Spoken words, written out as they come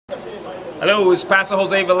Hello, it's Pastor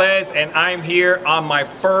Jose Velez, and I'm here on my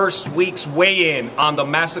first week's weigh-in on the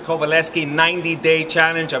Master Kovaleski 90-day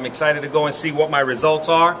challenge. I'm excited to go and see what my results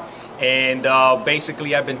are. And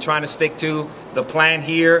basically, I've been trying to stick to the plan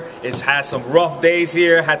here. It's had some rough days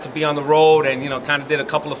here, had to be on the road, and kind of did a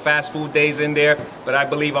couple of fast food days in there. But I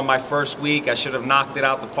believe on my first week, I should have knocked it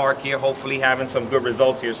out the park here, hopefully having some good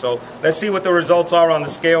results here. So let's see what the results are on the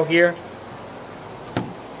scale here.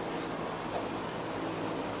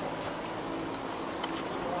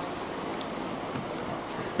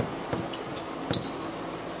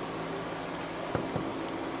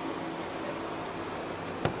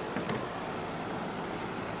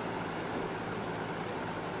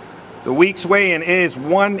 The week's weigh-in is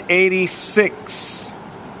 186.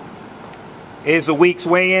 Is the week's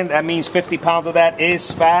weigh-in. That means 50 pounds of that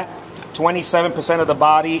is fat. 27% of the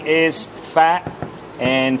body is fat.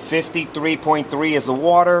 And 53.3 is the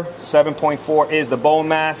water. 7.4 is the bone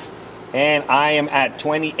mass. And I am at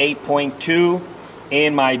 28.2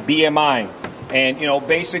 in my BMI. And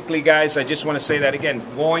basically, guys, I just want to say that again,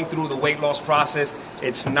 going through the weight loss process,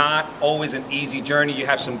 it's not always an easy journey. You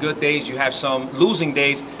have some good days, you have some losing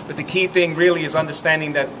days, but the key thing really is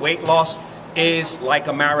understanding that weight loss is like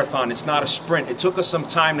a marathon. It's not a sprint. It took us some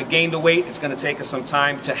time to gain the weight. It's going to take us some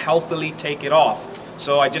time to healthily take it off.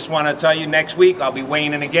 So I just want to tell you, next week I'll be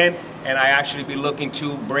weighing in again, and I actually be looking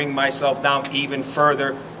to bring myself down even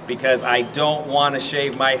further because I don't want to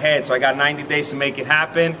shave my head. So I got 90 days to make it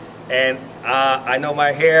happen. And I know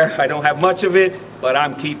my hair, I don't have much of it, but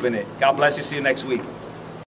I'm keeping it. God bless you. See you next week.